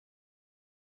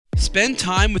Spend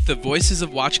time with the voices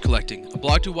of watch collecting.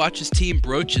 aBlogtoWatch's team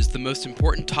broaches the most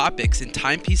important topics in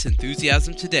timepiece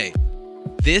enthusiasm today.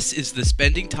 This is the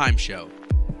Spending Time Show.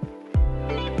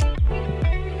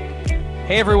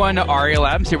 Hey everyone, Ariel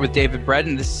Adams here with David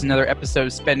Bredan. This is another episode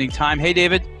of Spending Time. Hey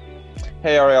David.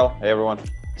 Hey Ariel. Hey everyone.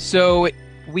 So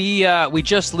we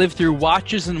just lived through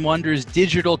Watches and Wonders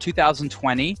Digital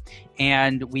 2020,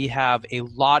 and we have a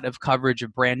lot of coverage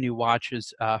of brand new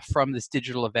watches from this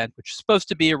digital event, which is supposed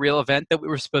to be a real event that we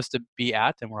were supposed to be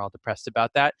at, and we're all depressed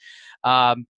about that.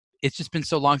 It's just been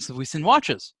so long since we've seen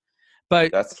watches.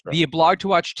 But the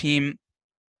aBlogtoWatch team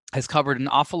has covered an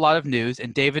awful lot of news,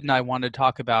 and David and I wanted to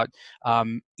talk about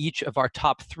each of our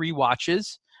top 3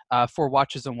 watches for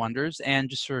Watches and Wonders, and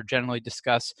just sort of generally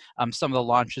discuss some of the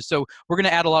launches. So we're going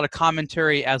to add a lot of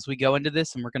commentary as we go into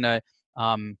this, and we're going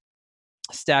to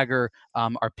stagger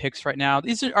our picks right now.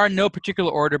 These are in no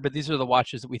particular order, but these are the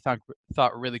watches that we thought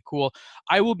were really cool.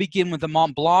 I will begin with the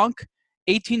Montblanc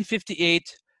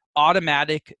 1858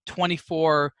 automatic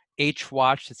 24H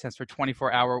watch. That stands for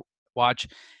 24-hour watch.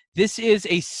 This is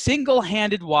a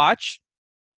single-handed watch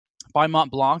by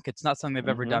Montblanc. It's not something they've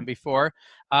ever done before.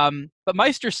 But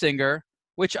Meistersinger,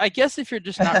 which I guess if you're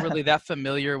just not really that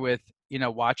familiar with,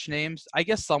 watch names, I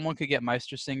guess someone could get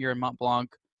Meistersinger and Montblanc,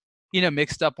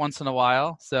 mixed up once in a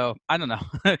while. So I don't know.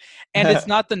 And it's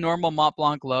not the normal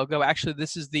Montblanc logo. Actually,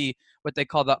 this is what they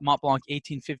call the Montblanc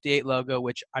 1858 logo,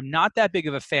 which I'm not that big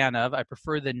of a fan of. I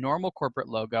prefer the normal corporate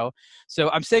logo. So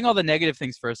I'm saying all the negative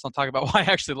things first. I'll talk about why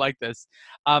I actually like this.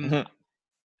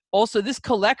 Also, this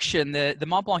collection, the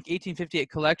Montblanc 1858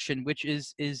 collection, which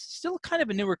is still kind of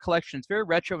a newer collection. It's very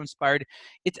retro inspired.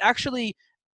 It's actually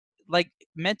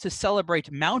meant to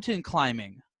celebrate mountain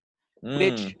climbing,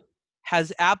 which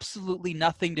has absolutely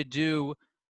nothing to do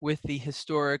with the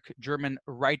historic German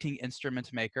writing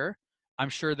instrument maker. I'm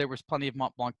sure there was plenty of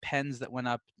Montblanc pens that went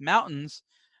up mountains,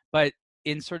 but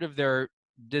in sort of their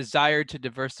desire to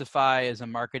diversify as a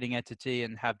marketing entity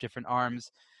and have different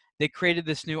arms, they created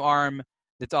this new arm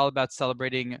that's all about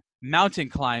celebrating mountain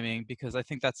climbing, because I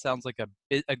think that sounds like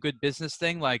a good business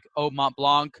thing, like, oh,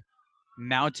 Montblanc,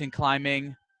 mountain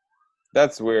climbing.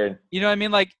 That's weird. You know what I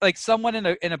mean? Like someone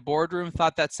in a boardroom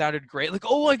thought that sounded great. Like,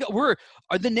 oh my God,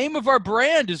 the name of our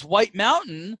brand is White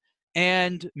Mountain,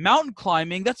 and mountain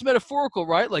climbing, that's metaphorical,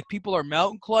 right? Like people are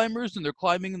mountain climbers and they're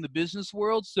climbing in the business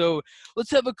world. So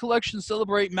let's have a collection to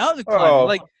celebrate mountain climbing. Oh.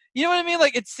 Like, you know what I mean?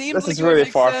 Like it seems this like is really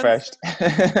far-fetched.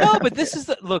 No, but this is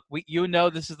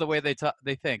this is the way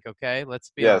they think. Okay,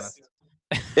 let's be honest.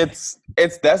 It's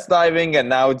desk diving, and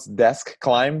now it's desk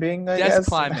climbing. I guess. Desk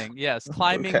climbing, yes,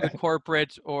 climbing the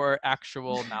corporate or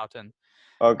actual mountain.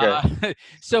 Okay.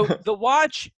 So the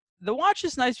watch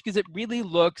is nice because it really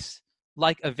looks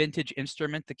like a vintage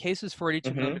instrument. The case is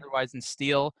 42 millimeter wide in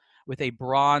steel with a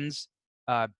bronze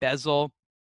bezel.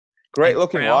 Great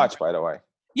looking watch, by the way.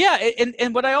 Yeah,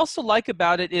 and what I also like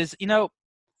about it is,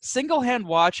 single-hand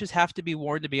watches have to be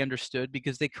worn to be understood,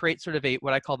 because they create sort of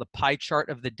what I call the pie chart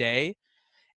of the day.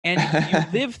 And you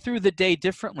live through the day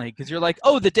differently, because you're like,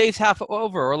 oh, the day's half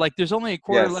over, or like there's only a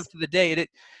quarter left of the day. And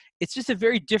it's just a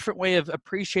very different way of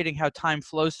appreciating how time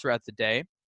flows throughout the day.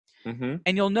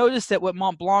 And you'll notice that what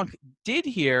Montblanc did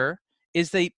here is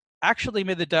they actually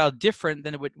made the dial different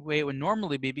than the way it would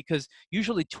normally be, because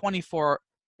usually 24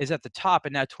 is at the top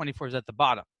and now 24 is at the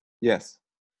bottom. Yes.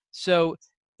 So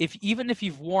even if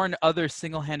you've worn other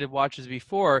single-handed watches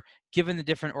before, given the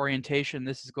different orientation,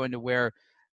 this is going to wear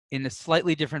in a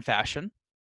slightly different fashion.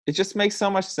 It just makes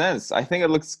so much sense. I think it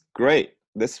looks great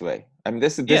this way. I mean,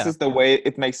 this is the way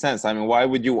it makes sense. I mean, why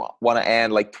would you want to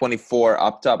add like 24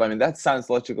 up top? I mean, that sounds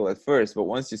logical at first, but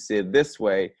once you see it this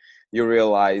way, you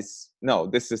realize, no,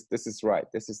 this is right.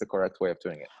 This is the correct way of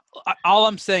doing it. All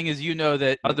I'm saying is,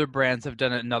 that other brands have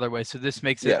done it another way, so this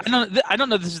makes it. Yes. I don't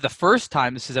know if this is the first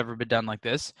time this has ever been done like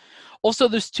this. Also,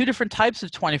 there's 2 different types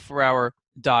of 24-hour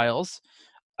dials.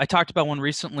 I talked about one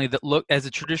recently that looked as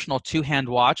a traditional 2-hand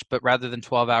watch, but rather than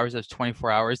 12 hours, it's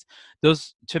 24 hours.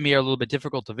 Those, to me, are a little bit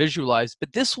difficult to visualize.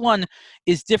 But this one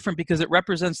is different because it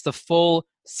represents the full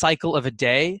cycle of a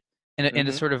day in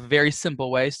a sort of very simple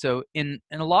way. So in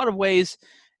a lot of ways,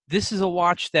 this is a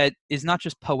watch that is not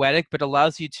just poetic, but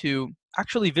allows you to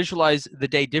actually visualize the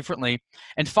day differently.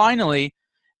 And finally,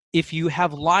 if you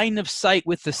have line of sight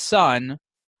with the sun,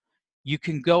 you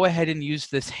can go ahead and use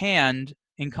this hand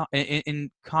in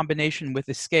combination with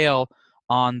the scale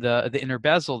on the inner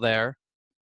bezel there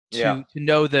to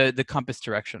know the compass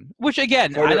direction. Which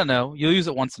again, I don't know, you'll use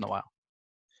it once in a while.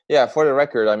 Yeah, for the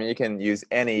record, I mean, you can use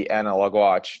any analog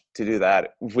watch to do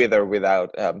that with or without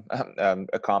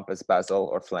a compass, bezel,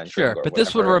 or flanging Sure, or but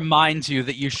this would whatever. remind you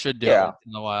that you should do it Yeah, once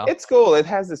in a while. it's cool. It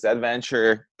has this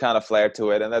adventure kind of flair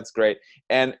to it, and that's great.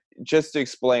 And just to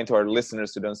explain to our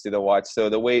listeners who don't see the watch, so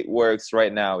the way it works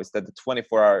right now is that the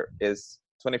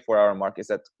 24-hour mark is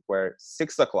at where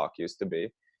 6 o'clock used to be,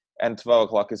 and 12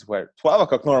 o'clock is where 12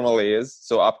 o'clock normally is.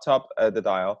 So up top the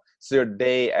dial, so your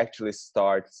day actually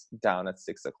starts down at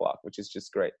 6 o'clock, which is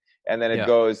just great. And then it Yeah.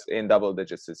 goes in double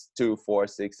digits. It's 2, 4,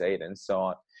 6, 8, and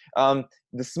so on.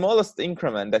 The smallest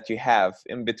increment that you have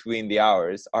in between the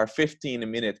hours are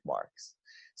 15-minute marks.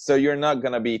 So you're not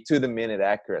going to be to the minute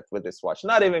accurate with this watch,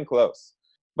 not even close.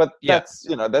 But Yeah.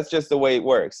 that's just the way it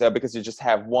works, because you just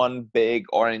have one big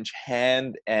orange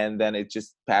hand, and then it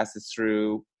just passes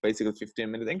through basically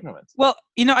 15-minute increments. Well,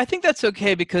 I think that's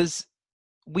okay because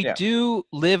we Yeah. do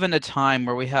live in a time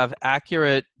where we have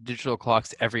accurate digital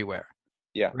clocks everywhere.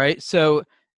 Yeah. Right? So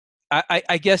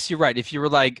I guess you're right. If you were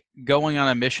like going on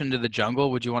a mission to the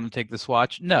jungle, would you want to take this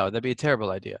watch? No, that'd be a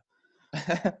terrible idea.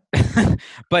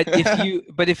 But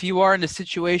if you are in a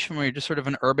situation where you're just sort of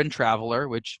an urban traveler,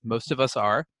 which most of us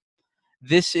are,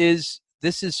 this is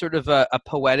sort of a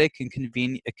poetic and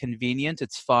convenient.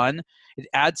 It's fun. It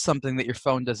adds something that your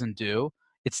phone doesn't do.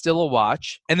 It's still a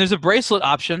watch, and there's a bracelet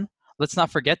option. Let's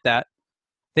not forget that.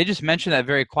 They just mentioned that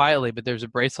very quietly, but there's a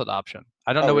bracelet option.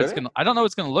 I don't Oh, know what really? I don't know what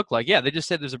it's gonna look like. Yeah, they just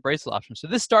said there's a bracelet option. So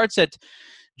this starts at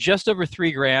just over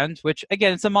 $3,000, which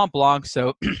again, it's a Mont Blanc,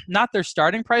 so not their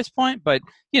starting price point, but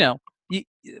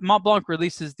Mont Blanc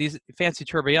releases these fancy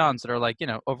tourbillons that are like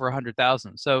over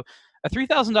 100,000. So a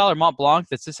 $3,000 Mont Blanc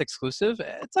that's this exclusive,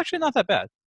 it's actually not that bad.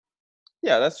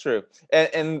 Yeah, that's true.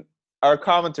 And our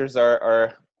commenters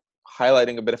are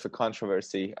highlighting a bit of a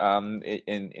controversy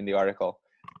in the article,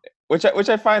 which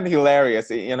I find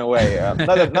hilarious in a way.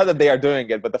 Not that they are doing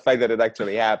it, but the fact that it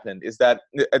actually happened is that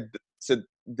so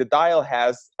the dial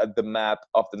has the map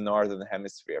of the northern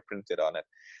hemisphere printed on it,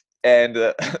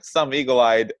 and some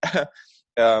eagle-eyed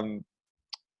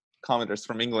commenters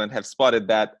from England have spotted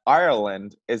that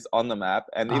Ireland is on the map,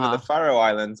 and even the Faroe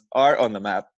Islands are on the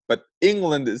map, but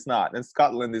England is not, and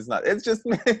Scotland is not. It's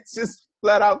just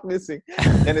flat out missing,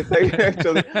 and it's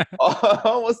actually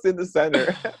almost in the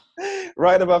center,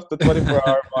 right above the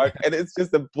 24-hour mark, and it's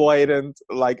just a blatant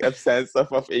absence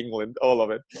of England, all of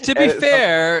it. To be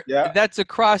fair, that's a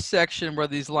cross section where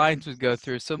these lines would go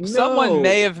through. So someone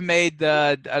may have made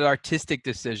an artistic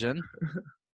decision.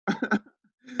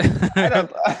 I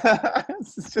don't.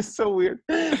 It's just so weird.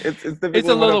 It's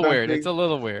a little weird. It's a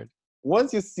little weird.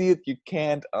 Once you see it, you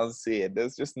can't unsee it.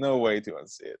 There's just no way to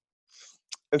unsee it.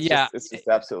 It's just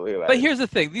absolutely hilarious. But here's the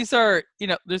thing: these are,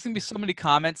 there's gonna be so many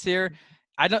comments here.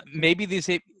 Maybe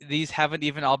these haven't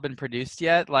even all been produced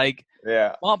yet.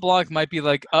 Mont Blanc might be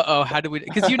like, how do we?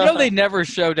 Because they never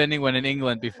showed anyone in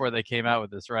England before they came out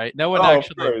with this, right? No one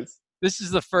actually. Of course. This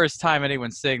is the first time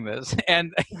anyone's seeing this,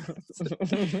 and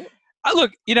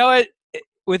look,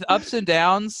 with ups and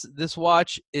downs, this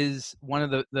watch is one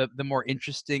of the more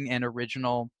interesting and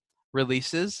original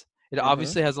releases. It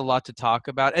obviously has a lot to talk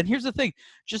about. And here's the thing,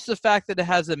 just the fact that it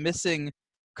has a missing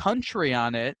country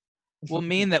on it will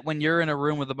mean that when you're in a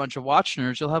room with a bunch of watch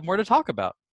nerds, you'll have more to talk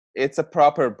about. It's a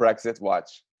proper Brexit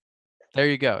watch. There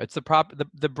you go. It's the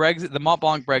Brexit, the Mont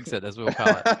Blanc Brexit, as we'll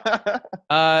call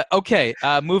it. Okay,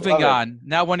 moving on.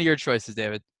 Now one of your choices,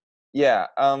 David. Yeah.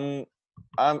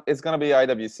 It's going to be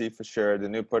IWC for sure. The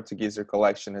new Portugueser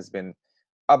collection has been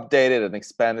updated and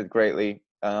expanded greatly.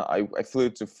 I flew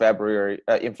to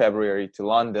in February to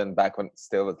London, back when it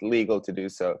still was legal to do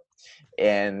so,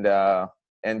 and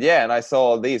I saw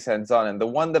all these hands-on. And the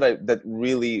one that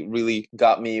really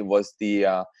got me was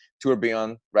the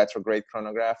Tourbillon retrograde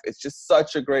chronograph. It's just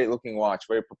such a great looking watch,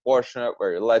 very proportionate,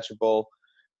 very legible.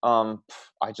 I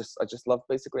just love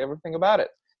basically everything about it,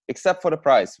 except for the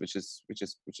price, which is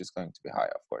going to be high,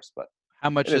 of course. But how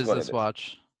much is this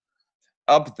watch?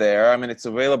 Up there. I mean, it's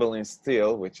available in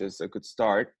steel, which is a good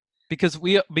start. Because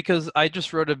I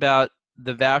just wrote about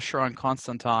the Vacheron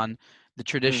Constantin, the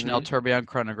traditional tourbillon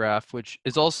chronograph, which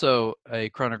is also a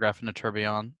chronograph and a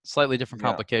tourbillon, slightly different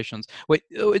complications. Wait,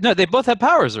 no, they both have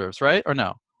power reserves, right? Or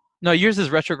no? No, yours is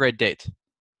retrograde date.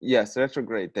 Yes,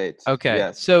 retrograde date. Okay,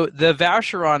 yes. So the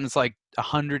Vacheron is like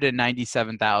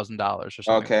 $197,000 or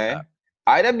something. Okay, like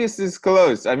that. IWC is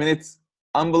close. I mean, it's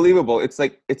unbelievable. It's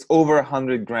over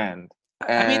 $100,000,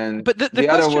 and but the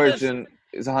other version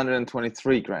is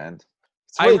 $123,000.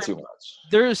 It's way too much.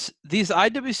 There's these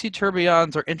IWC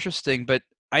tourbillons are interesting, but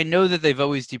I know that they've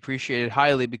always depreciated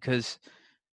highly because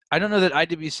I don't know that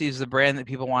IWC is the brand that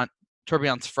people want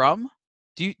tourbillons from.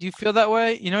 Do you feel that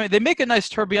way? You know, they make a nice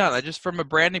tourbillon. I just from a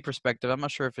branding perspective, I'm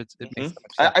not sure if it makes that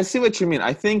much sense. I see what you mean.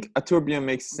 I think a tourbillon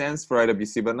makes sense for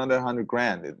IWC, but not 100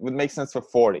 grand. It would make sense for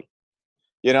 40.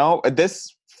 You know,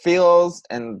 this feels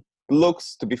and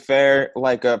looks, to be fair,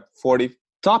 like a 40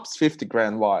 tops 50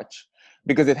 grand watch,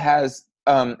 because it has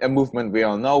a movement we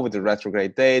all know with the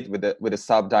retrograde date, with a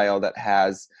sub dial that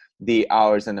has the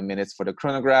hours and the minutes for the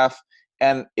chronograph,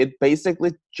 and it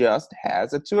basically just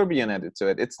has a tourbillon added to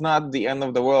it. It's not the end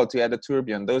of the world to add a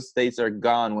tourbillon. Those days are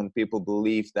gone when people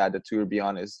believe that the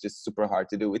tourbillon is just super hard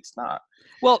to do. It's not.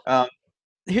 Well,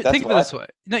 think of it this way.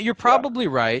 No, you're Yeah. probably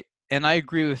right, and I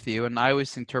agree with you. And I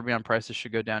always think tourbillon prices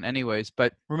should go down, anyways.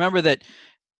 But remember that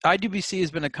IWC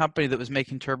has been a company that was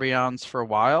making tourbillons for a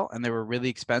while, and they were really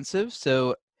expensive.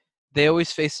 So they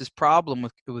always face this problem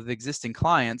with existing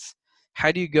clients.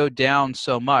 How do you go down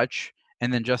so much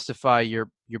and then justify your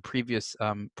previous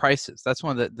prices? That's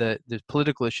one of the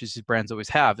political issues these brands always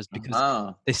have, is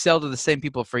because they sell to the same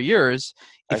people for years.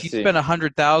 If you spent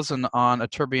 $100,000 on a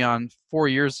tourbillon 4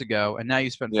 years ago and now you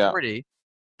spend 40,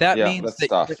 that means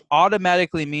that it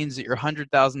automatically means that your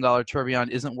 $100,000 tourbillon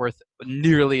isn't worth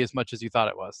nearly as much as you thought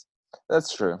it was.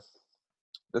 That's true.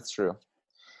 That's true.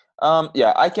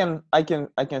 Yeah, I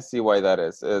can see why that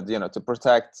is. You know, to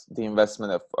protect the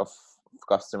investment of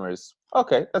customers.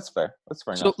 Okay, that's fair. That's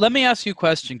fair enough. So let me ask you a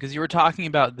question, because you were talking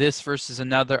about this versus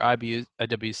another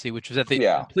IWC, which was at the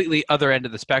completely other end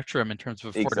of the spectrum in terms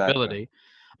of affordability. Exactly.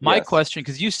 My question,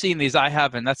 because you've seen these, I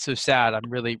haven't. That's so sad. I'm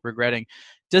really regretting.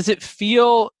 Does it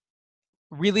feel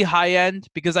really high end?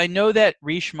 Because I know that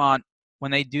Richemont,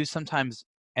 when they do sometimes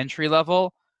entry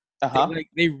level,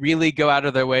 they really go out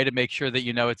of their way to make sure that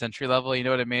you know it's entry level. You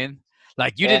know what I mean?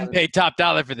 Like, you didn't pay top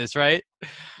dollar for this, right?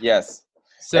 Yes.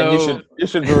 So and you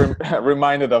should be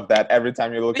reminded of that every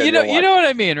time you look at your watch. You know what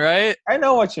I mean, right? I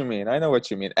know what you mean.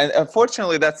 And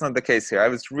unfortunately, that's not the case here. I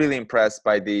was really impressed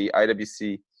by the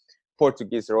IWC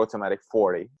Portuguese Automatic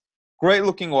 40. Great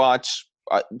looking watch.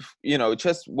 You know,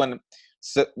 just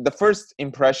the first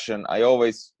impression I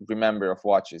always remember of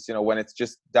watches, you know, when it's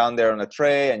just down there on a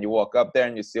tray and you walk up there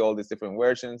and you see all these different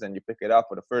versions and you pick it up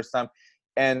for the first time.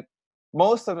 And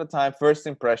most of the time, first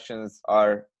impressions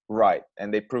are right,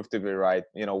 and they prove to be right.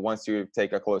 You know, once you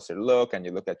take a closer look and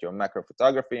you look at your macro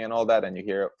photography and all that, and you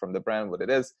hear from the brand what it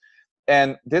is.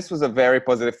 And this was a very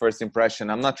positive first impression.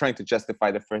 I'm not trying to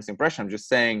justify the first impression. I'm just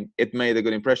saying it made a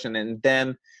good impression. And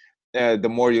then the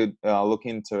more you look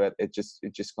into it, it just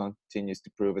continues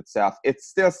to prove itself. It's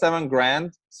still $7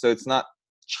 grand, so it's not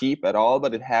cheap at all,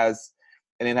 but it has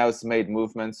an in-house made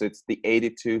movement. So it's the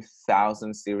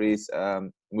 82,000 series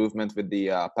movement with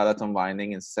the peloton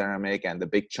winding in ceramic and the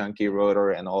big chunky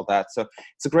rotor and all that. So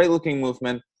it's a great looking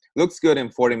movement. Looks good in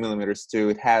 40 millimeters too.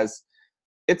 It has,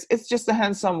 it's just a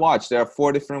handsome watch. There are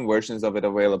 4 different versions of it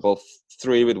available,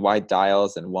 3 with white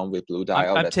dials and 1 with blue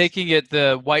dial. I'm taking it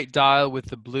the white dial with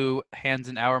the blue hands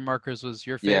and hour markers was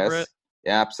your favorite? Yes.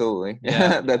 Yeah, absolutely.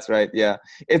 Yeah. That's right. Yeah.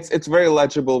 It's very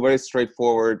legible, very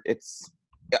straightforward. It's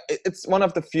one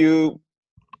of the few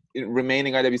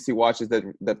remaining IWC watches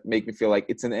that make me feel like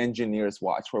it's an engineer's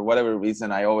watch. For whatever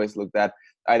reason, I always looked at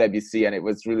IWC and it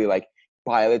was really like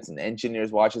pilots and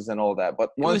engineers' watches and all that. But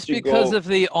once it was because of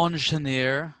the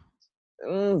engineer.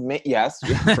 Yes,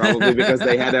 probably because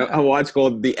they had a watch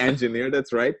called the Engineer.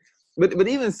 That's right. But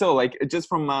even so, like, just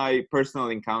from my personal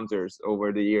encounters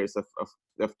over the years of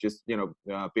just, you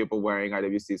know, people wearing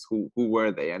IWCs, who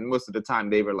were they? And most of the time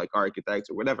they were like architects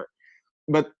or whatever.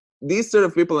 But these sort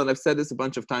of people, and I've said this a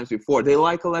bunch of times before, they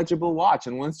like a legible watch.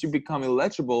 And once you become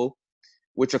illegible,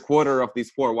 which a quarter of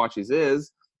these 4 watches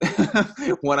is,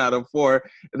 1 out of 4,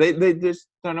 they just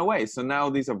turn away. So now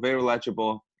these are very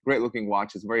legible, great looking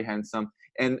watches, very handsome,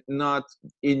 and not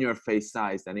in your face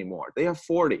sized anymore. They are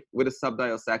 40 with a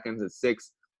sub-dial seconds at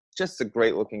 6. Just a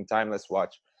great looking timeless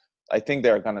watch. I think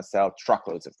they're going to sell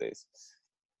truckloads of these.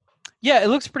 Yeah, it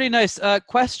looks pretty nice.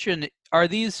 Question, are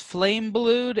these flame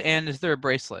blued, and is there a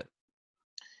bracelet?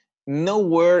 No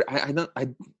word.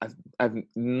 I've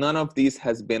none of these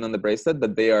has been on the bracelet,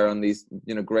 but they are on these,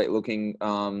 you know, great looking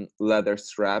leather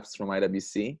straps from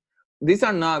IWC. These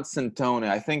are not Santoni.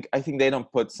 I think they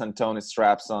don't put Santoni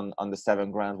straps on the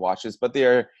 $7 grand watches, but they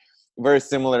are very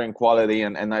similar in quality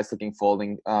and nice looking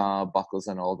folding buckles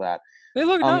and all that. They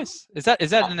look nice. Is that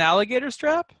an alligator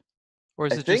strap? Or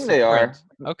is I think they are.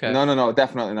 Okay. No,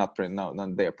 definitely not print. No,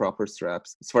 they are proper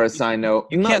straps. As far as I know,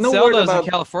 you can't sell those in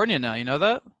California now. You know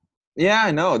that? Yeah,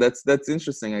 I know. That's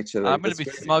interesting, actually. I'm going to be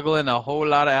smuggling a whole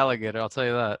lot of alligator. I'll tell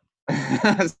you that.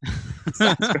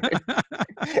 Sounds great.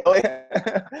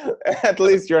 At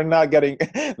least you're not getting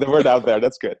the word out there.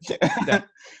 That's good. Yeah.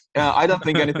 I don't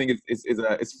think anything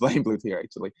is flame blued here.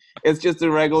 Actually, it's just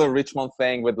a regular Richmond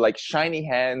thing with like shiny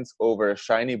hands over a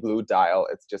shiny blue dial.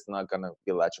 It's just not gonna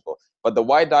be legible. But the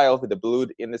white dial with the blue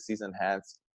in the season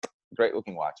hands, great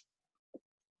looking watch.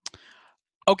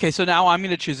 Okay, so now I'm going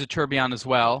to choose a tourbillon as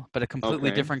well, but a completely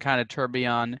Okay. different kind of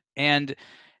tourbillon. And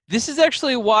this is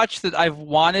actually a watch that I've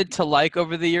wanted to like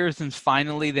over the years, and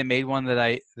finally they made one that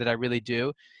I really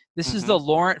do. This is the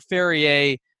Laurent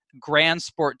Ferrier Grand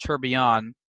Sport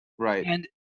Tourbillon. Right. And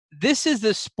this is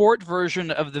the sport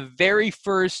version of the very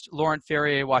first Laurent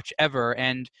Ferrier watch ever.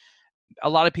 And a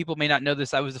lot of people may not know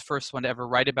this. I was the first one to ever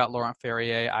write about Laurent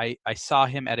Ferrier. I saw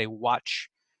him at a watch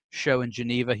show in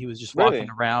Geneva. He was just walking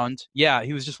around. Yeah,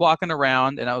 he was just walking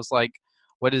around, and I was like,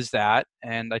 "What is that?"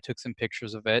 And I took some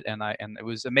pictures of it, and it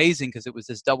was amazing because it was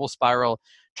this double spiral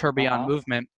tourbillon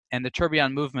movement, and the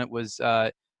tourbillon movement was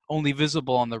only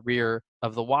visible on the rear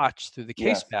of the watch through the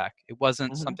case back. It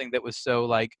wasn't something that was so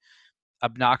like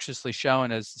obnoxiously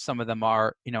shown as some of them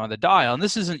are, on the dial. And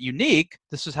this isn't unique.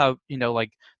 This is how,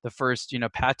 like the first,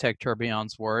 Patek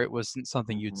tourbillons were. It wasn't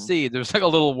something you'd see. There's like a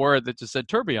little word that just said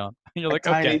tourbillon. And you're like,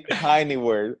 okay. Tiny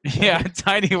word. Yeah, a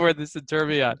tiny word that said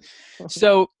tourbillon.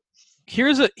 So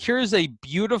here's a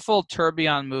beautiful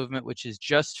tourbillon movement, which is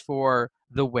just for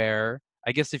the wearer.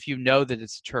 I guess if you know that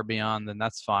it's a tourbillon, then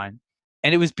that's fine.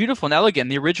 And it was beautiful and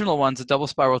elegant. The original ones, the double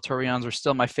spiral tourbillons, are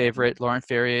still my favorite Laurent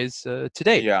Ferrier's to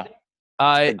date. Yeah.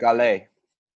 The Galet.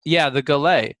 Yeah, the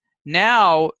Galet.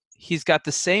 Now he's got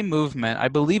the same movement. I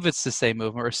believe it's the same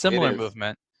movement or a similar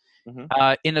movement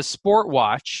in a sport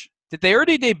watch that they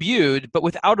already debuted, but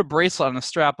without a bracelet on the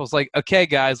strap. I was like, okay,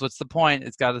 guys, what's the point?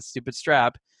 It's got a stupid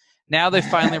strap. Now they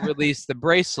finally released the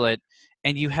bracelet,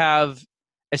 and you have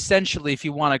essentially, if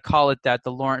you want to call it that,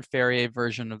 the Laurent Ferrier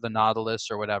version of the Nautilus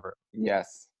or whatever.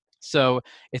 Yes. So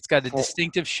it's got a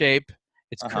distinctive shape.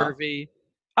 It's curvy.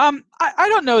 I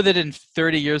don't know that in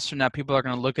 30 years from now people are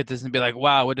going to look at this and be like,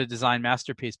 "Wow, what a design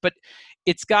masterpiece!" But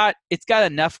it's got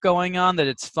enough going on that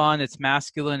it's fun, it's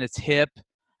masculine, it's hip.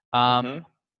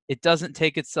 It doesn't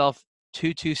take itself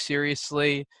too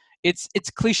seriously. It's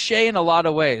cliche in a lot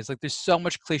of ways. Like there's so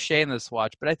much cliche in this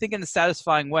watch, but I think in a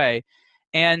satisfying way.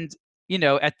 And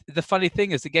the funny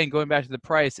thing is, again, going back to the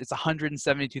price, it's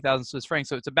 172,000 Swiss francs,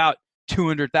 so it's about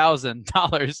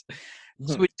 $200,000.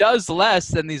 So it does less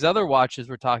than these other watches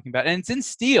we're talking about. And it's in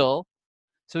steel,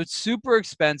 so it's super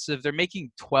expensive. They're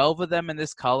making 12 of them in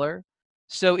this color.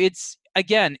 So it's,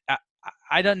 again,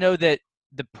 I don't know that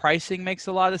the pricing makes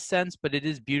a lot of sense, but it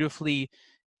is beautifully,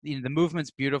 the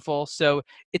movement's beautiful. So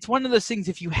it's one of those things,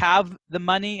 if you have the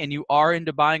money and you are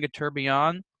into buying a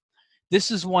tourbillon,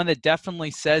 this is one that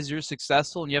definitely says you're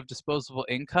successful and you have disposable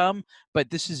income,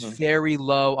 but this is very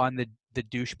low on the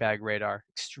douchebag radar.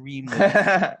 Extremely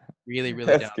really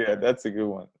that's down good there. That's a good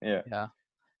one. Yeah.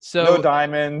 So no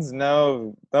diamonds,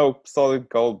 no solid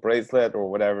gold bracelet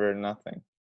or whatever, nothing.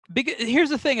 Here's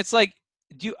the thing, it's like,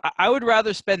 I would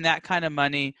rather spend that kind of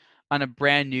money on a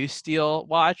brand new steel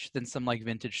watch than some like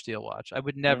vintage steel watch. I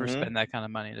would never spend that kind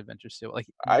of money on a vintage steel, like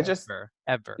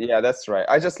ever. Yeah, that's right.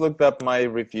 I just looked up my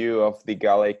review of the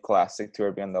Galet Classic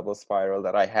Tourbillon Double Spiral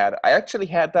that I had. I actually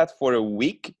had that for a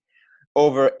week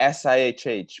over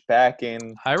SIHH back in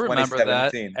 2017. I remember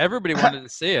that. Everybody wanted to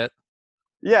see it.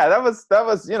 Yeah, that was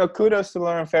kudos to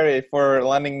Laurent Ferrier for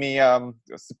lending me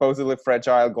supposedly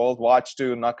fragile gold watch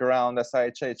to knock around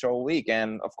SIHH all week,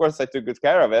 and of course I took good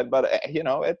care of it, but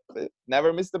it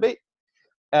never missed a beat.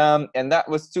 And that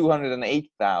was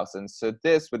 208,000. So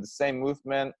this, with the same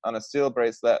movement on a steel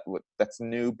bracelet that's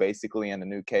new basically, and a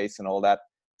new case and all that,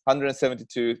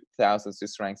 172,000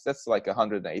 Swiss francs. That's like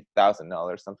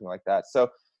 $108,000, something like that. So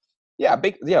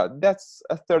that's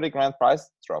a 30 grand price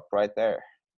drop right there.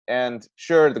 And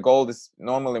sure, the gold is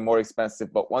normally more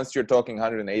expensive, but once you're talking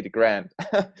 180 grand,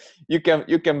 you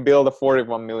can build a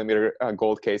 41 millimeter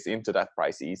gold case into that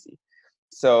price easy.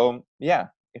 So yeah,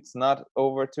 it's not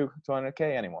over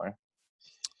 200K anymore.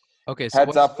 Okay, so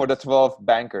heads up for the 12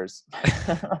 bankers.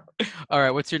 All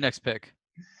right, what's your next pick?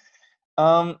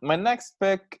 My next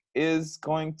pick is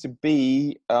going to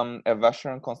be a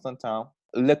Vacheron Constantin,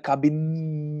 Le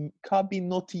Cabinotier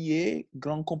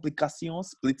Grande Complication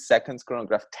Split Seconds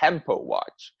Chronograph Tempo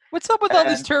watch. What's up with all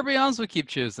these tourbillons we keep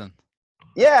choosing?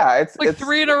 Yeah, it's like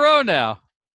 3 in a row now.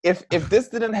 If this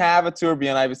didn't have a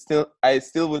tourbillon, I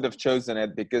still would have chosen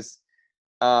it, because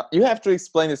you have to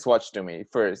explain this watch to me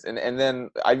first, and then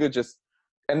I will just,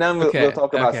 and then we'll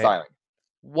talk about styling.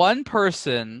 One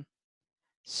person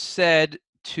said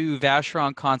to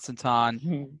Vacheron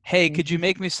Constantin, "Hey, could you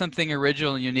make me something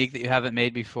original and unique that you haven't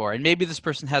made before?" And maybe this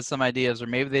person has some ideas, or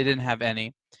maybe they didn't have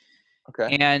any.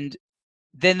 Okay. And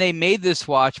then they made this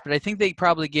watch, but I think they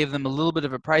probably gave them a little bit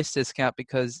of a price discount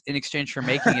because in exchange for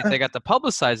making it, they got to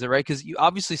publicize it, right? Because you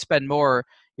obviously spend more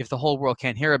if the whole world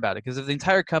can't hear about it. Because if the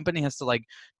entire company has to like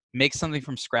make something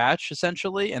from scratch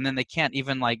essentially, and then they can't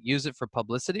even like use it for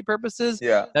publicity purposes,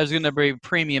 Yeah. there's going to be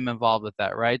premium involved with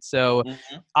that, right? So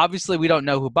Mm-hmm. obviously we don't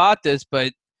know who bought this,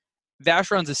 but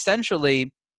Vacheron's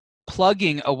essentially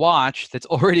plugging a watch that's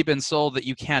already been sold that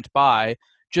you can't buy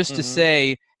just to Mm-hmm.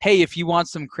 say, hey, if you want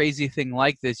some crazy thing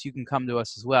like this, you can come to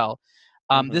us as well.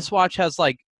 Mm-hmm. This watch has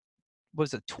like, what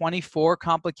was it, 24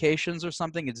 complications or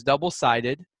something? It's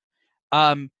double-sided.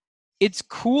 It's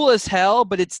cool as hell,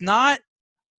 but it's not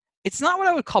what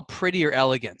I would call pretty or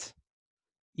elegant.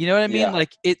 You know what I mean? Yeah.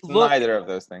 Like It's neither of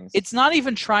those things. it's not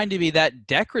even trying to be that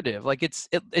decorative. Like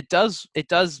it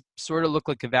does sort of look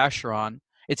like a Vacheron.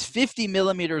 It's 50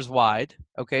 millimeters wide.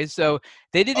 Okay, so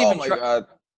they didn't Oh even my try. God.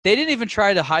 They didn't even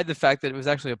try to hide the fact that it was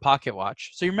actually a pocket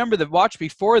watch. So you remember the watch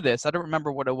before this? I don't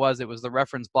remember what it was. It was the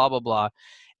reference blah blah blah.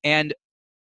 And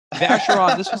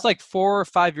Vacheron, this was like 4 or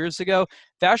 5 years ago.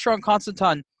 Vacheron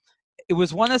Constantin, it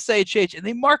was one SHH, and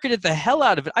they marketed the hell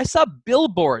out of it. I saw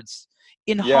billboards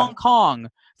in Yeah. Hong Kong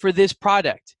for this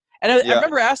product. And I Yeah.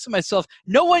 remember asking myself,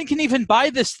 no one can even buy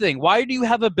this thing. Why do you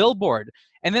have a billboard?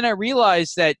 And then I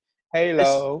realized that this,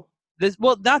 Halo.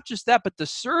 well, not just that, but the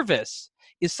service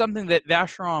is something that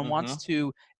Vacheron Mm-hmm. wants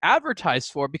to advertise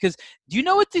for. Because do you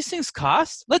know what these things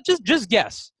cost? Let's just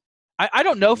guess. I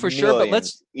don't know for sure, but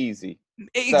Millions. Easy.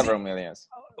 ex- Several millions.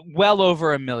 well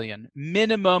over $1 million,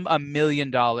 minimum $1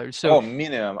 million. So Oh,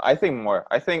 minimum. I think more.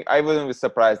 I think I wouldn't be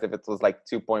surprised if it was like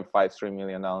 $2.53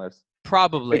 million.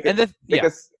 probably, Because, and yeah,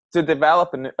 because to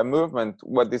develop a movement,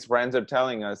 what these brands are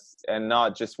telling us, and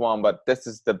not just one, but this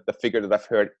is the figure that I've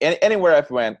heard. Anywhere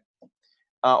I've went,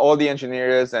 all the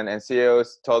engineers and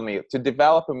CEOs told me to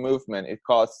develop a movement, it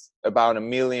costs about 1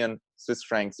 million Swiss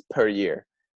francs per year.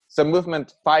 So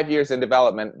movement, 5 years in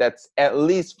development, that's at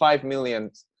least 5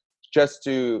 million just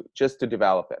to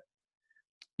develop it.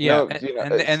 yeah, No,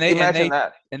 imagine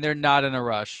that. and they're not in a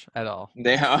rush at all.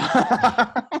 They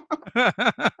are.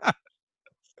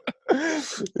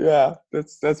 Yeah,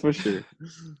 that's for sure.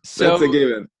 So That's a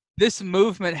given. this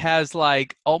movement has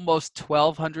like almost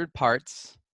 1,200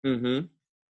 parts, Mm-hmm.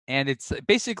 and it's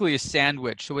basically a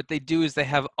sandwich. So what they do is they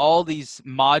have all these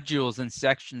modules and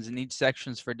sections, and each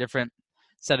section's for a different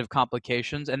set of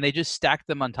complications, and they just stack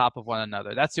them on top of one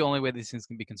another. That's the only way these things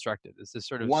can be constructed. Is this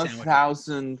sort of sandwich.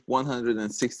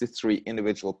 1,163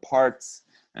 individual parts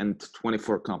and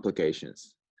 24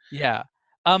 complications. Yeah.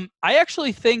 I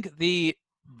actually think the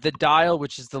dial,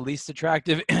 which is the least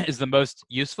attractive, is the most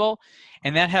useful,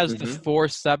 and that has the 4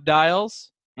 subdials.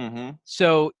 Mm-hmm.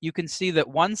 So you can see that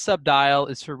one subdial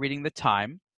is for reading the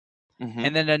time, Mm-hmm.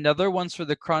 and then another one's for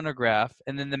the chronograph,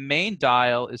 and then the main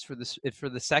dial is for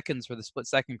the seconds, for the split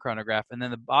second chronograph, and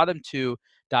then the bottom 2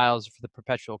 dials are for the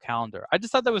perpetual calendar. I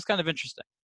just thought that was kind of interesting.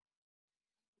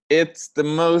 It's the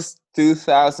most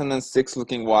 2006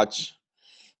 looking watch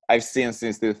I've seen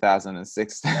since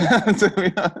 2006. To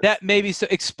be honest. That maybe so.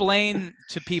 Explain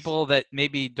to people that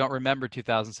maybe don't remember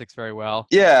 2006 very well.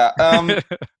 Yeah,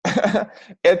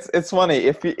 it's funny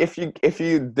if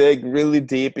you dig really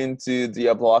deep into the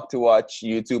aBlogtoWatch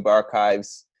YouTube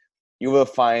archives, you will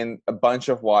find a bunch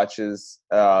of watches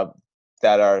that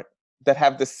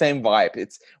have the same vibe.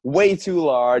 It's way too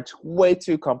large, way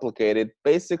too complicated,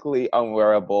 basically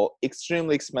unwearable,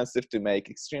 extremely expensive to make,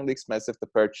 extremely expensive to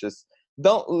purchase.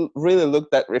 Don't really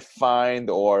look that refined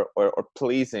or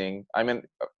pleasing. I mean,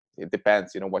 it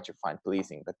depends, what you find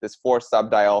pleasing. But this 4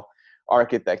 subdial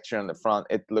architecture in the front,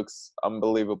 it looks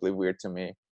unbelievably weird to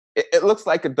me. It looks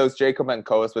like those Jacob and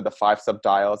Co's with the 5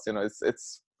 subdials.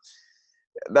 It's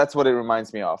that's what it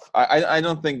reminds me of. I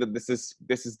don't think that this is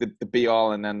the be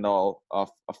all and end all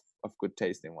of good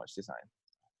taste in watch design.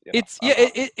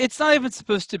 It's not even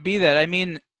supposed to be that. I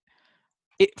mean,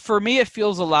 for me, it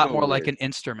feels a lot more like an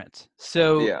instrument.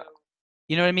 So, yeah,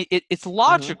 you know what I mean? It's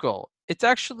logical. It's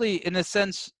actually, in a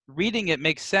sense, reading it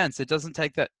makes sense. It doesn't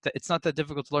take that. It's not that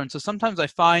difficult to learn. So sometimes I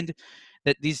find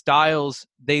that these dials,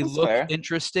 they that's look fair.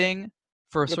 interesting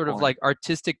for Good sort of point. like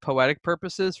artistic, poetic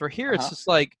purposes. For here, it's just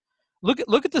like, look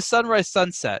at the sunrise,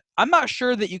 sunset. I'm not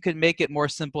sure that you can make it more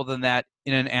simple than that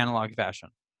in an analog fashion.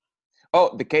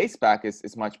 Oh, the case back is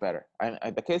much better.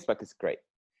 The case back is great.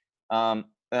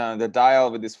 The dial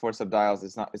with these 4 subdials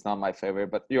is not my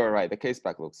favorite, but you're right. The case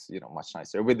back looks much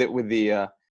nicer with the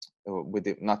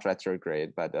not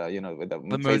retrograde, but with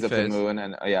the phase of the moon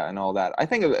and and all that. I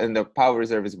think and the power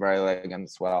reserve is very elegant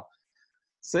as well.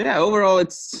 So yeah, overall,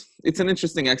 it's an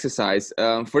interesting exercise.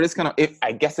 For this kind of, if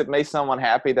I guess it makes someone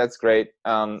happy, that's great.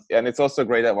 And it's also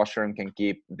great that Vacheron can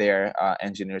keep their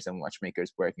engineers and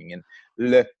watchmakers working in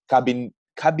le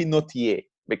cabinotier,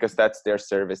 because that's their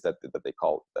service that they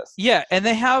call this. Yeah, and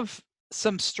they have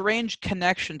some strange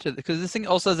connection to because this thing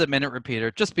also has a minute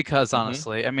repeater, just because,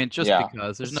 honestly. I mean, just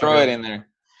because. There's Just no throw real. it in there.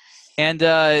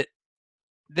 And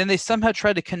then they somehow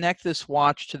tried to connect this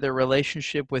watch to their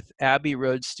relationship with Abbey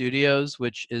Road Studios,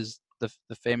 which is the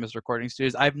famous recording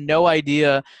studios. I have no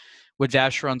idea what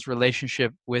Vacheron's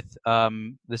relationship with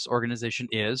this organization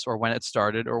is, or when it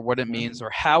started, or what it means, or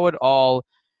how it all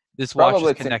this watch Probably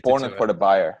is it's connected important to for it. the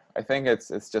buyer. I think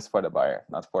it's just for the buyer,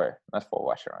 not for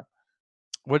Vacheron.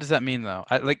 What does that mean, though?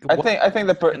 I think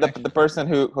the person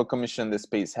who commissioned this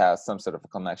piece has some sort of a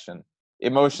connection,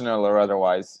 emotional or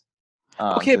otherwise.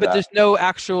 Okay, but there's no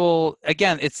actual.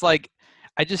 Again, it's like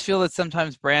I just feel that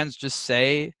sometimes brands just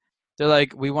say they're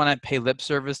like, we want to pay lip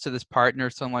service to this partner or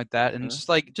something like that, and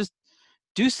just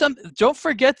do some. Don't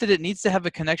forget that it needs to have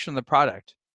a connection to the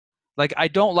product. Like, I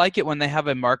don't like it when they have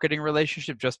a marketing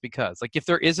relationship just because. Like, if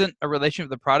there isn't a relationship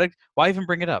with the product, why even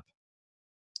bring it up?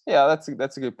 Yeah,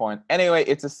 that's a good point. Anyway,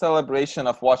 it's a celebration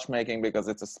of watchmaking because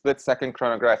it's a split-second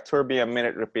chronograph, tourbillon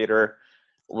minute repeater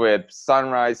with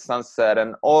sunrise, sunset,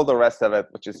 and all the rest of it,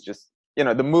 which is just,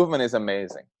 the movement is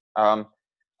amazing.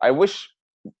 I wish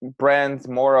brands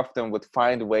more often would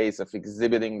find ways of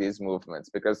exhibiting these movements,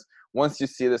 because once you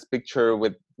see this picture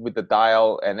with the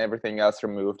dial and everything else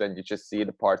removed, and you just see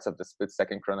the parts of the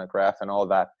split-second chronograph and all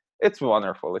that, it's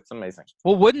wonderful. It's amazing.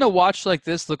 Well, wouldn't a watch like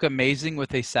this look amazing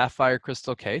with a sapphire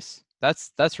crystal case?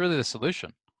 That's really the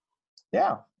solution.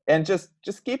 Yeah, and just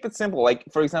keep it simple. Like,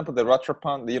 for example, the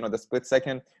Rattrapant, the split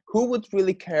second. Who would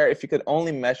really care if you could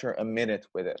only measure a minute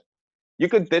with it? You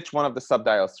could ditch one of the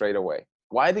subdials straight away.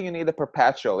 Why do you need a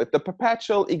perpetual? If the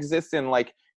perpetual exists in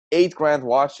like $8,000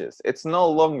 watches, it's no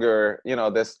longer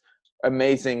this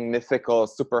amazing, mythical,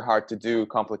 super hard to do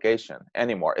complication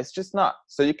anymore. It's just not.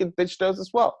 So you can ditch those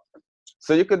as well.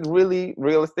 So you could really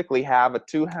realistically have a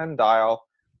 2-hand dial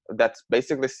that's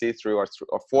basically see-through, or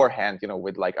 4-hand,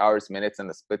 with like hours, minutes,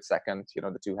 and a split second,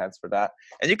 the 2 hands for that.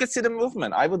 And you could see the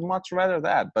movement. I would much rather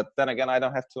that. But then again, I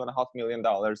don't have $2.5 million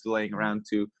laying around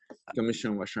to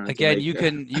commission Vacheron. Again, you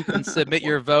can submit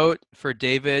your vote for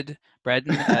David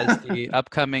Bredan as the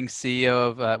upcoming CEO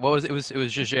of what was it? It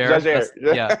was Jaeger.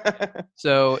 Yeah.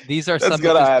 So these are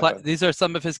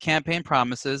some of his campaign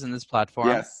promises in this platform.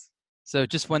 Yes. So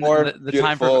just when More the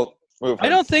time for movements. I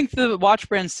don't think the watch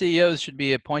brand CEOs should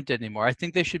be appointed anymore. I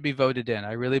think they should be voted in.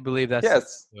 I really believe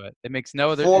that's it makes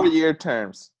no other 4-year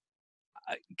terms.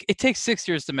 It takes 6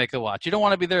 years to make a watch. You don't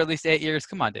want to be there at least 8 years.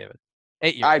 Come on, David.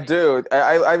 8 years. I do.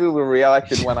 I will be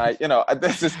reelected when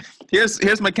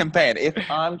here's my campaign. If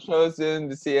I'm chosen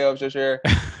the CEO of Jaeger,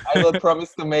 I will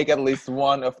promise to make at least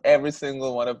one of every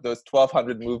single one of those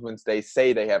 1,200 movements they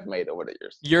say they have made over the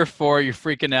years. Year 4, you're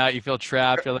freaking out. You feel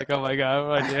trapped. You're like, oh my God,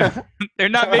 what do I do? They're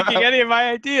not making any of my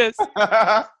ideas.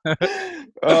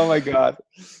 Oh my God.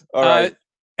 All right.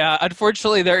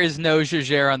 Unfortunately, there is no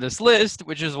Jaeger on this list,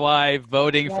 which is why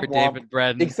voting for David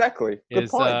Bredan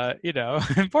is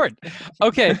important.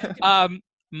 Okay.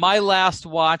 My last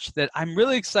watch that I'm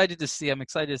really excited to see, I'm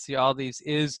excited to see all these,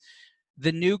 is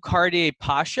the new Cartier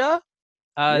Pasha.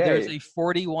 There's a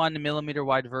 41 millimeter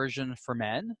wide version for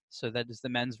men. So that is the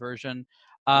men's version.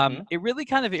 It really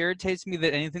kind of irritates me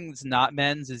that anything that's not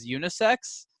men's is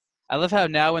unisex. I love how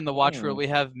now in the watch world we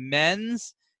have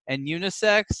men's and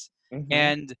unisex.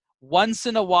 And once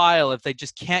in a while, if they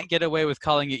just can't get away with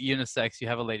calling it unisex, you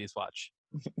have a ladies' watch.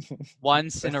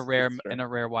 Once in a rare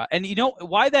while. And you know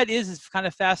why that is kind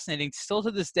of fascinating still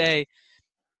to this day.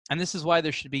 And this is why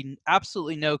there should be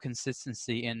absolutely no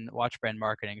consistency in watch brand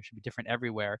marketing. It should be different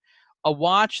everywhere. A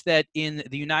watch that in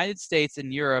the United States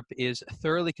and Europe is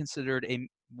thoroughly considered a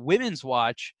women's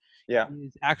watch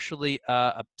is actually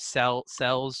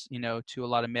sells to a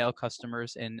lot of male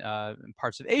customers in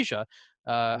parts of Asia.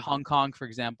 Hong Kong, for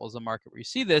example, is a market where you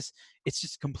see this. It's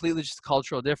just completely just a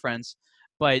cultural difference.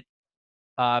 But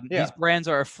these brands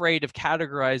are afraid of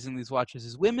categorizing these watches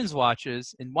as women's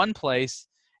watches in one place,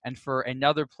 and for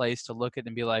another place to look at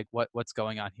and be like, what's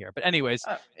going on here? But anyways,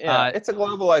 it's a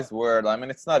globalized world. I mean,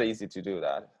 it's not easy to do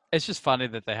that. It's just funny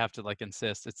that they have to like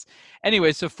insist.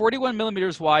 Anyway. So 41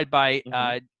 millimeters wide by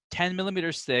 10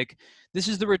 millimeters thick. This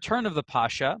is the return of the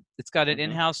Pasha. It's got an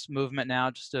in-house movement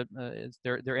now. Just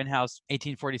their in-house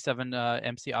 1847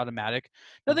 MC automatic.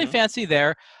 Nothing fancy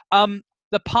there.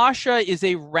 The Pasha is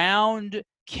a round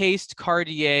cased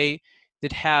Cartier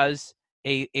that has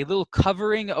a little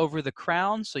covering over the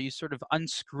crown, so you sort of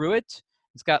unscrew it,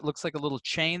 It's got, looks like a little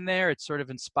chain there. It's sort of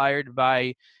inspired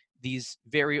by these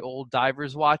very old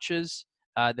divers' watches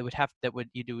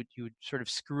you would sort of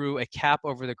screw a cap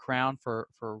over the crown for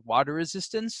water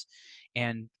resistance,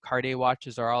 and Cartier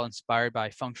watches are all inspired by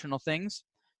functional things.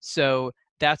 So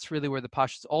that's really where the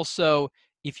Pasha is. Also,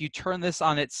 if you turn this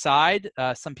on its side,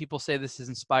 some people say this is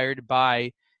inspired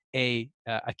by a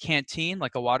canteen,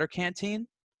 like a water canteen.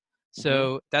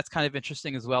 So that's kind of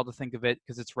interesting as well to think of it,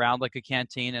 because it's round like a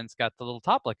canteen and it's got the little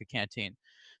top like a canteen.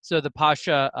 So the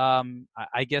Pasha,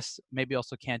 I guess maybe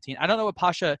also canteen. I don't know what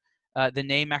Pasha, the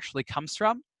name actually comes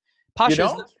from. You Pasha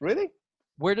don't really?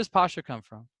 Where does Pasha come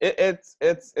from? It's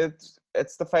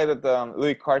the fact that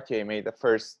Louis Cartier made the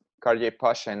first Cartier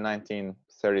Pasha in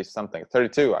 1930 something,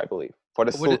 32, I believe, for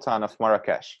the Sultan of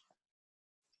Marrakesh.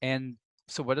 And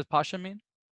so, what does Pasha mean?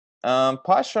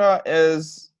 Pasha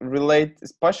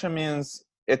Pasha means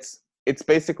it's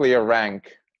basically a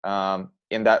rank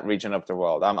in that region of the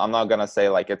world. I'm not gonna say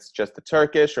like it's just the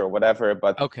Turkish or whatever,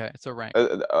 but okay, it's a rank.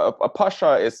 A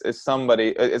Pasha is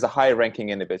a high-ranking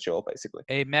individual, basically.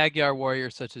 A Magyar warrior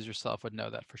such as yourself would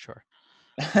know that for sure.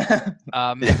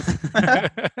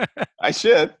 I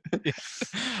should.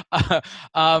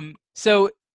 So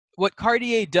what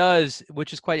Cartier does,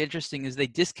 which is quite interesting, is they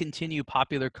discontinue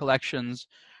popular collections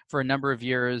for a number of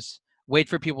years, wait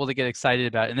for people to get excited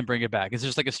about it, and then bring it back. It's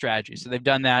just like a strategy. So they've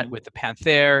done that with the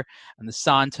Panther and the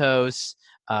Santos,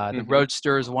 the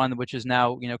Roadsters one, which is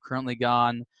now currently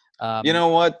gone. You know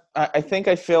what? I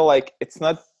feel like it's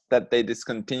not that they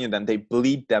discontinue them; they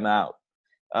bleed them out.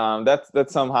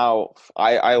 That's somehow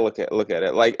I look at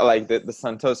it like the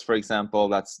Santos, for example.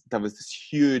 That was this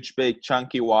huge, big,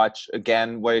 chunky watch,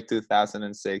 again, way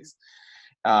 2006,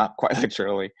 quite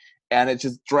literally, and it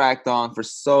just dragged on for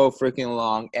so freaking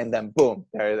long, and then boom,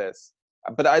 there it is.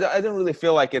 But I don't really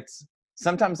feel like it's.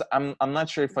 Sometimes I'm not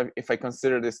sure if I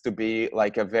consider this to be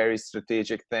like a very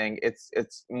strategic thing.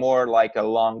 It's more like a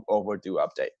long overdue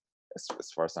update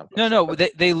as far as I'm concerned. No,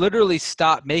 they literally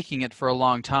stopped making it for a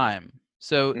long time.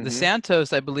 So the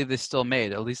Santos, I believe they still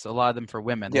made, at least a lot of them for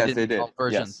women. Yes, they did. All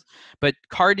versions. Yes. But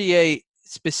Cartier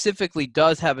specifically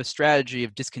does have a strategy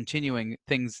of discontinuing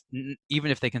things, even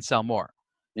if they can sell more.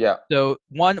 Yeah. So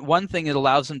one thing, it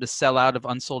allows them to sell out of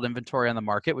unsold inventory on the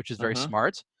market, which is very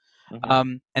smart.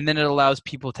 And then it allows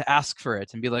people to ask for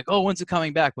it and be like, "Oh, when's it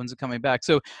coming back? When's it coming back?"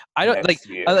 So I don't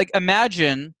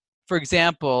imagine, for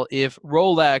example, if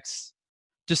Rolex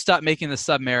just stopped making the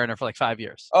Submariner for like 5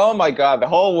 years. Oh my God, the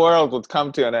whole world would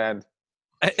come to an end.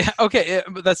 Okay,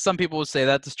 that's, some people would say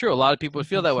that's true. A lot of people would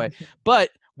feel that way. But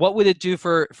what would it do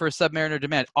for Submariner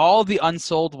demand? All the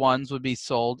unsold ones would be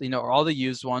sold, or all the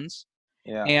used ones.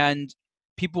 Yeah. And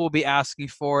people will be asking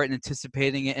for it and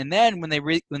anticipating it. And then when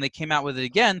they came out with it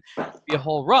again, it'll be a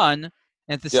whole run. And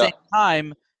at the same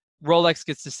time, Rolex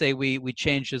gets to say, we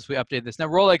changed this, we updated this. Now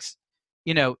Rolex,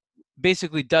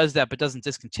 basically does that, but doesn't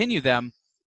discontinue them.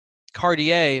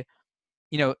 Cartier,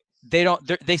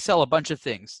 they sell a bunch of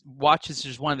things. Watches is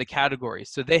just one of the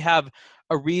categories. So they have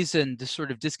a reason to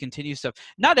sort of discontinue stuff.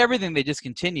 Not everything they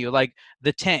discontinue, like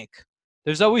the tank.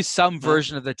 There's always some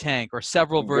version of the tank or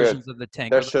several versions of the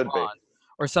tank. There should be.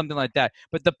 Or something like that.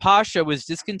 But the Pasha was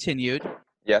discontinued.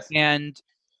 Yes. And,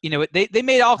 they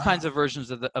made all kinds of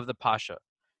versions of the Pasha.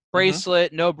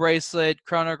 Bracelet, no bracelet,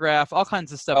 chronograph, all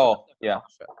kinds of stuff. Oh, yeah.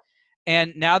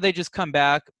 And now they just come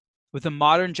back with a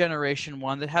modern generation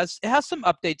one that has some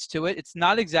updates to it. It's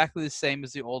not exactly the same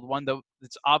as the old one, though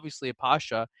it's obviously a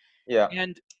Pasha. Yeah.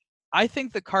 And I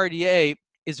think the Cartier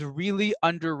is really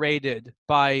underrated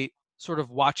by sort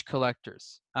of watch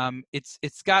collectors.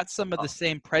 It's got some of the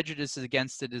same prejudices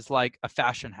against it as like a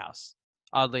fashion house,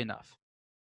 oddly enough.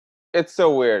 It's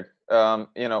so weird. I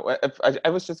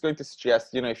was just going to suggest,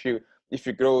 if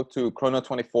you go to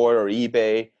Chrono24 or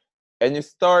eBay and you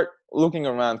start looking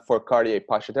around for Cartier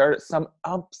Pasha, there are some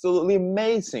absolutely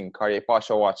amazing Cartier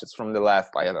Pasha watches from the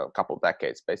last, couple of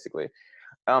decades, basically.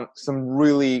 Some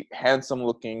really handsome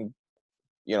looking,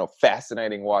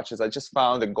 fascinating watches. I just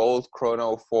found a gold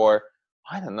chrono for,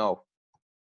 I don't know,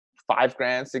 $5,000,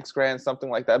 $6,000, something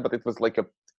like that. But it was like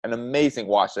an amazing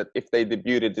watch that if they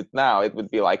debuted it now, it would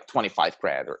be like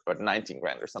 $25,000 or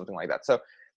 $19,000 or something like that. So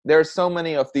there are so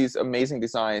many of these amazing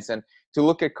designs, and to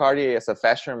look at Cartier as a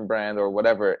fashion brand or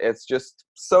whatever, it's just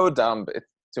so dumb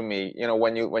to me.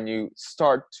 When you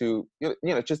start to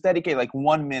just dedicate like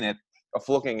 1 minute of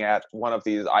looking at one of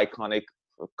these iconic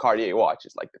Cartier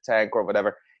watches, like the Tank or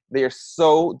whatever. They are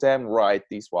so damn right,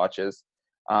 these watches,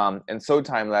 and so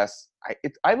timeless.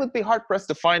 I would be hard pressed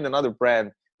to find another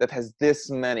brand that has this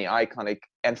many iconic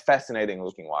and fascinating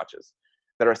looking watches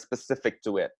that are specific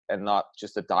to it and not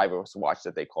just a diver's watch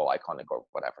that they call iconic or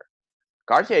whatever.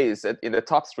 Cartier is in the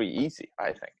top three easy, I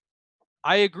think.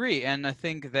 I agree, and I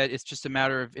think that it's just a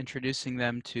matter of introducing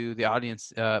them to the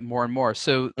audience more and more.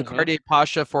 So the Mm-hmm. Cartier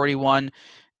Pasha 41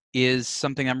 is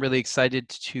something I'm really excited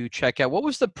to check out. What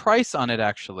was the price on it,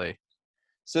 actually?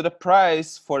 So the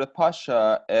price for the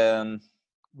Pasha,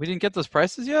 We didn't get those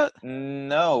prices yet?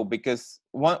 no, because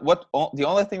the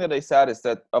only thing that they said is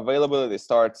that availability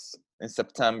starts in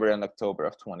September and October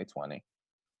of 2020,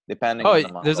 depending on Oh,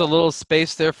 the there's a model. little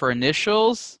space there for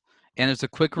initials, and there's a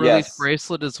quick release Yes.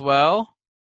 bracelet as well.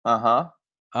 Uh-huh.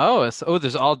 Oh,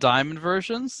 there's all diamond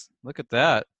versions. Look at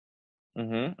that.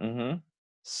 Mm-hmm. Mm-hmm.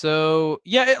 So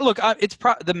yeah, look, it's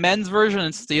the men's version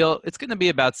in steel. It's going to be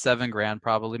about 7 grand,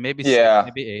 probably, maybe 6, Yeah,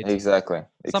 maybe 8, exactly.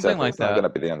 something Exactly. like It's not that. gonna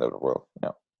be the end of the world.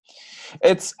 No.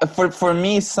 It's for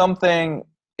me something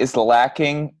is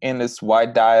lacking in this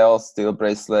wide dial steel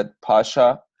bracelet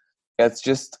Pasha. It's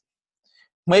just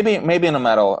maybe in a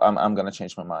metal I'm gonna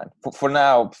change my mind. For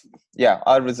now, yeah,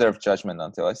 I'll reserve judgment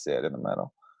until I see it in the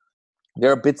metal.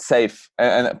 They're a bit safe,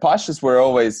 and Pashas were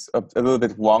always a little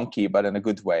bit wonky, but in a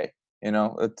good way.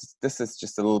 This is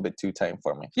just a little bit too tame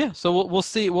for me. Yeah, so we'll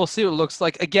see what it looks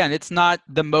like. Again, it's not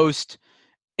the most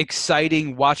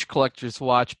exciting watch collector's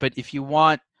watch, but if you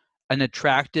want an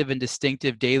attractive and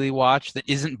distinctive daily watch that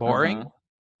isn't boring, Mm-hmm.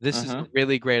 this is a Mm-hmm.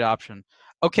 really great option.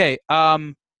 Okay,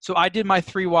 so I did my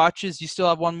 3 watches. You still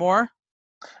have one more?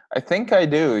 I think I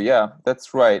do. Yeah,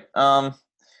 that's right.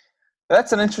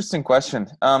 That's an interesting question.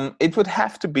 It would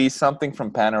have to be something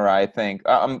from Panerai, I think.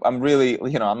 I'm really,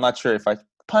 I'm not sure if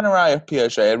Panerai or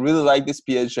Piaget. I really like this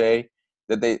Piaget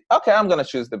okay, I'm gonna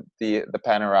choose the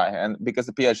Panerai, and because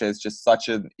the Piaget is just such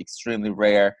an extremely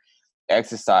rare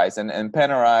exercise, and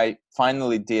Panerai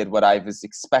finally did what I was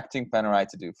expecting Panerai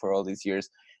to do for all these years,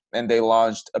 and they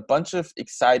launched a bunch of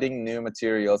exciting new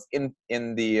materials in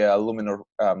the Luminor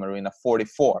Marina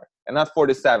 44 and not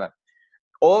 47.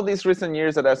 All these recent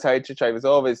years at SIHH, I was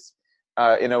always,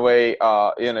 in a way,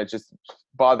 just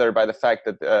bothered by the fact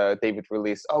that they would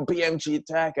release, BMG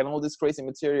tech and all these crazy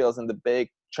materials and the big,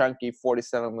 chunky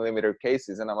 47 millimeter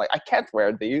cases. And I'm like, I can't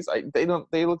wear these. They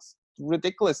look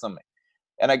ridiculous on me.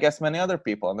 And I guess many other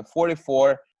people. And the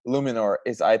 44 Luminor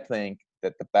is, I think,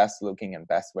 that the best looking and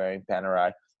best wearing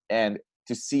Panerai. And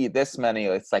to see this many,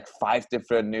 it's like 5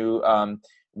 different new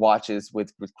watches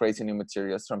with crazy new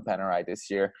materials from Panerai this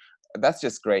year. That's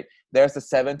just great. There's the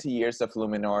 70 years of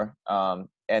Luminor,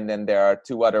 and then there are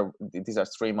these are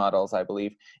 3 models, I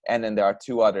believe, and then there are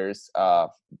 2 others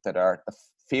that are the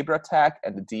Fibratech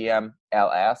and the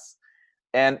DMLS.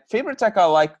 And Fibratech I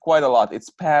like quite a lot. It's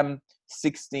PAM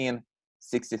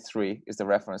 1663 is the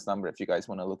reference number if you guys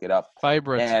want to look it up.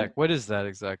 Fibratech. And What is that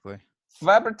exactly?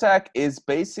 Fibratech is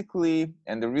basically,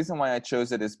 and the reason why I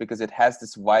chose it is because it has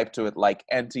this vibe to it like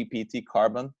NTPT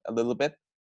carbon a little bit.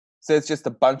 So it's just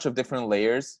a bunch of different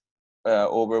layers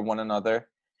over one another.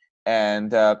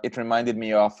 And it reminded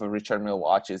me of Richard Mille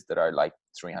watches that are like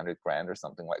 300 grand or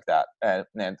something like that,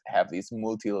 and have these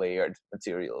multi-layered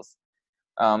materials.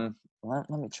 Let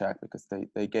me check because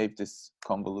they gave this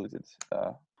convoluted.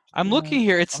 I'm looking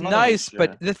here. It's I'm not even nice, but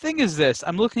sure. the thing is this.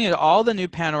 I'm looking at all the new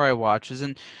Panerai watches,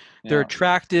 and they're Yeah.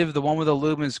 attractive. The one with the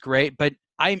lumen is great, but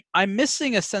I'm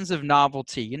missing a sense of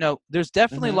novelty. There's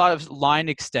definitely a Mm-hmm. lot of line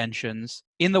extensions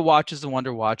in the watches and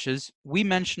Wonder watches. We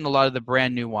mentioned a lot of the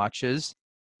brand new watches.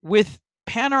 With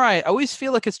Panerai, I always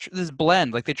feel like it's this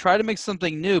blend. Like they try to make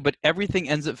something new, but everything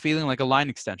ends up feeling like a line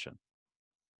extension.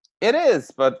 It is,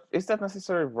 but is that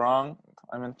necessarily wrong?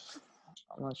 I mean,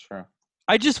 I'm not sure.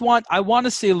 I want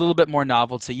to see a little bit more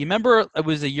novelty. You remember it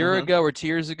was a year Mm-hmm. ago or 2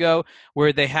 years ago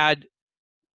where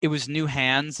it was new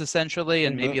hands essentially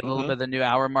and maybe a Mm-hmm. little Mm-hmm. bit of the new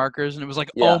hour markers, and it was like,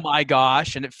 oh Yeah. my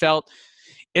gosh, and it felt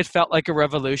like a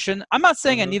revolution. I'm not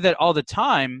saying I Mm-hmm. need that all the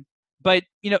time, but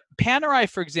Panerai,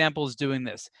 for example, is doing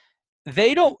this.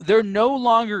 They're no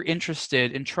longer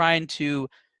interested in trying to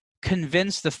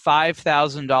convince the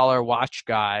 $5,000 watch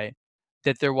guy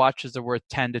that their watches are worth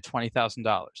 $10,000 to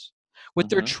 $20,000. What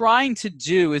they're Mm-hmm. trying to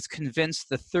do is convince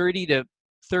the $30,000 to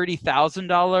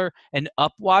 $30,000 and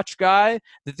up watch guy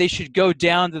that they should go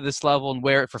down to this level and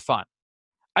wear it for fun.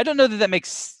 I don't know that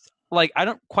makes I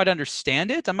don't quite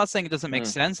understand it. I'm not saying it doesn't make Mm.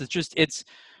 sense. It's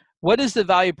what is the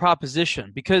value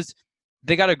proposition? Because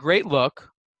they got a great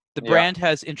look. The Yeah. brand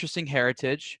has interesting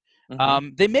heritage.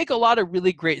 Mm-hmm. They make a lot of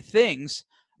really great things.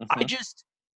 I Mm-hmm. just,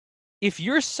 if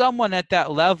you're someone at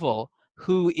that level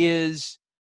who is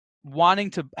wanting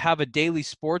to have a daily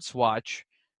sports watch,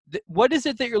 what is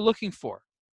it that you're looking for?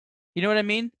 You know what I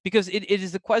mean? Because it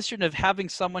is the question of having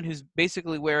someone who's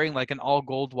basically wearing like an all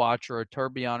gold watch or a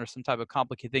tourbillon or some type of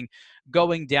complicated thing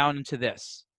going down into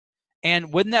this.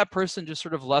 And wouldn't that person just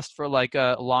sort of lust for like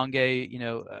a longue,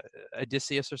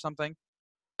 Odysseus or something?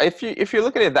 If you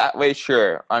look at it that way,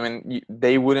 sure. I mean,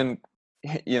 they wouldn't,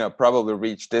 probably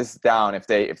reach this down if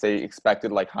they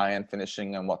expected like high end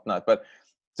finishing and whatnot. But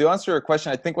to answer your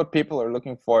question, I think what people are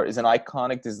looking for is an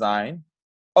iconic design.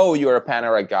 Oh, you're a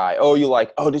Panerai guy. Oh, you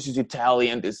like, oh, this is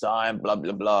Italian design, blah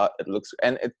blah blah. It looks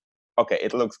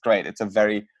it looks great. It's a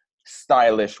very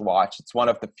stylish watch. It's one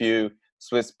of the few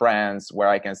Swiss brands where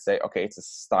I can say, okay, it's a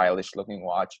stylish looking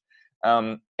watch.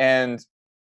 And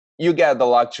you get the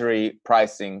luxury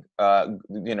pricing,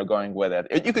 going with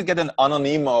it. You could get an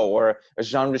Anonimo or a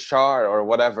Jean Richard or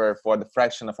whatever for the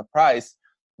fraction of a price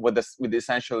with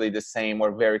essentially the same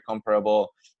or very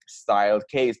comparable styled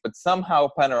case. But somehow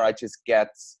Panerai just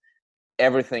gets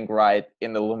everything right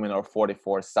in the Luminor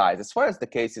 44 size. As far as the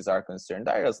cases are concerned,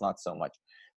 Ariel's not so much.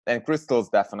 And crystals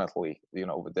definitely,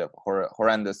 with the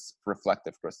horrendous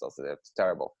reflective crystals, it's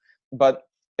terrible. But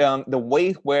the way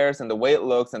it wears and the way it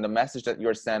looks and the message that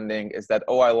you're sending is that,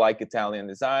 oh, I like Italian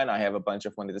design. I have a bunch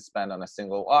of money to spend on a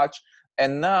single watch.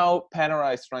 And now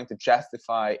Panerai is trying to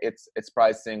justify its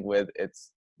pricing with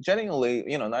its genuinely,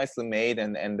 nicely made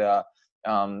and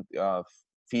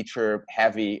feature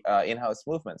heavy in-house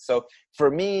movement. So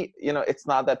for me, it's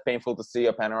not that painful to see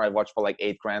a Panerai watch for like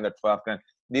 $8,000 or $12,000.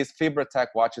 These Fibratech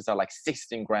watches are like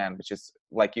 16 grand, which is,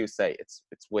 like you say, it's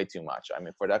way too much. I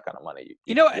mean, for that kind of money,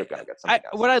 you're gonna get something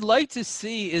else. What I'd like to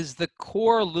see is the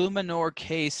core Luminor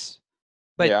case,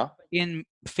 but Yeah. in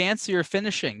fancier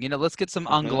finishing. Let's get some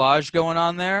anglage going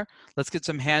on there. Let's get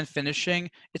some hand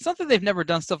finishing. It's not that they've never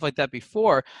done stuff like that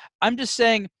before. I'm just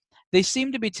saying they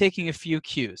seem to be taking a few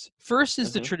cues. First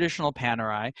is the traditional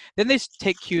Panerai. Then they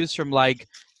take cues from like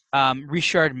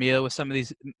Richard Mille with some of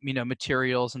these,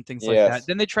 materials and things like that.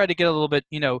 Then they try to get a little bit,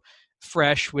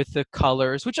 fresh with the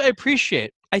colors, which I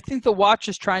appreciate. I think the watch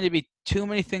is trying to be too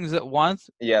many things at once.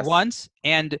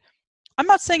 And I'm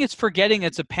not saying it's forgetting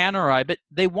it's a Panerai, but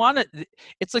they want it.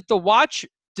 It's like the watch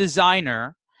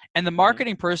designer and the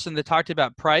marketing person that talked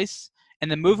about price and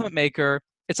the movement maker.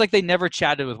 It's like they never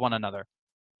chatted with one another.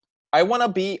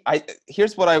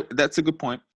 That's a good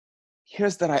point.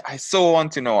 Here's that I so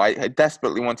want to know. I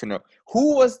desperately want to know.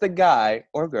 Who was the guy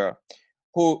or girl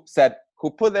who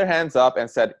put their hands up and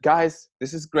said, guys,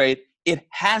 this is great. It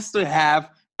has to have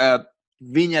a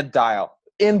vignette dial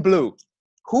in blue.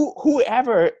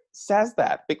 Whoever says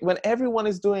that, when everyone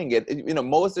is doing it,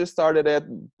 Moser started it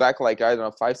back like, I don't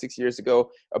know, 5-6 years ago.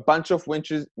 A bunch of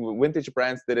vintage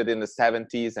brands did it in the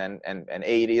 70s and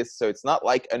 80s. So it's not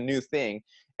like a new thing.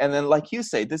 And then, like you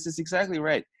say, this is exactly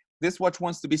right. This watch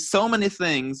wants to be so many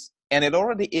things, and it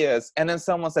already is. And then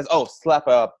someone says, "Oh, slap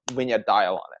a vignette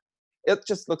dial on it." It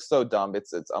just looks so dumb.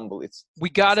 It's unbelievable. We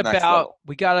got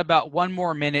about one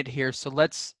more minute here, so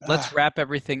let's wrap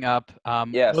everything up.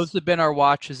 Those have been our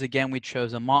watches. Again, we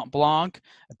chose a Mont Blanc,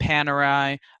 a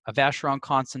Panerai, a Vacheron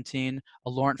Constantin, a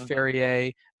Laurent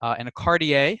Ferrier, and a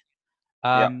Cartier.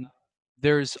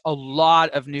 There's a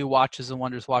lot of new Watches and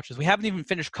Wonders watches. We haven't even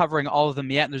finished covering all of them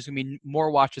yet, and there's going to be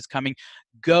more watches coming.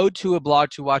 Go to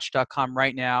aBlogtoWatch.com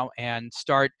right now and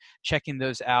start checking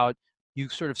those out. You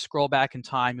sort of scroll back in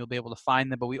time, you'll be able to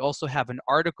find them. But we also have an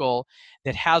article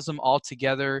that has them all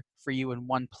together for you in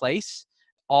one place,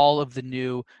 all of the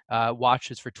new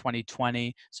watches for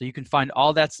 2020. So you can find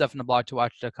all that stuff on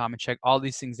aBlogtoWatch.com and check all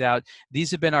these things out.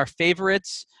 These have been our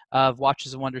favorites of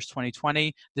Watches and Wonders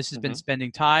 2020. This has been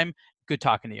Spending Time. Good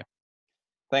talking to you.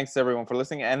 Thanks, everyone, for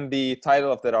listening. And the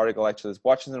title of that article actually is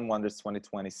Watches and Wonders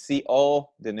 2020. See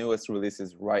all the newest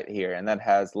releases right here. And that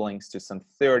has links to some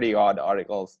 30-odd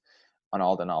articles on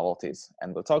all the novelties.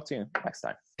 And we'll talk to you next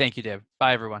time. Thank you, Dave.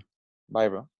 Bye, everyone. Bye,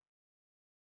 everyone.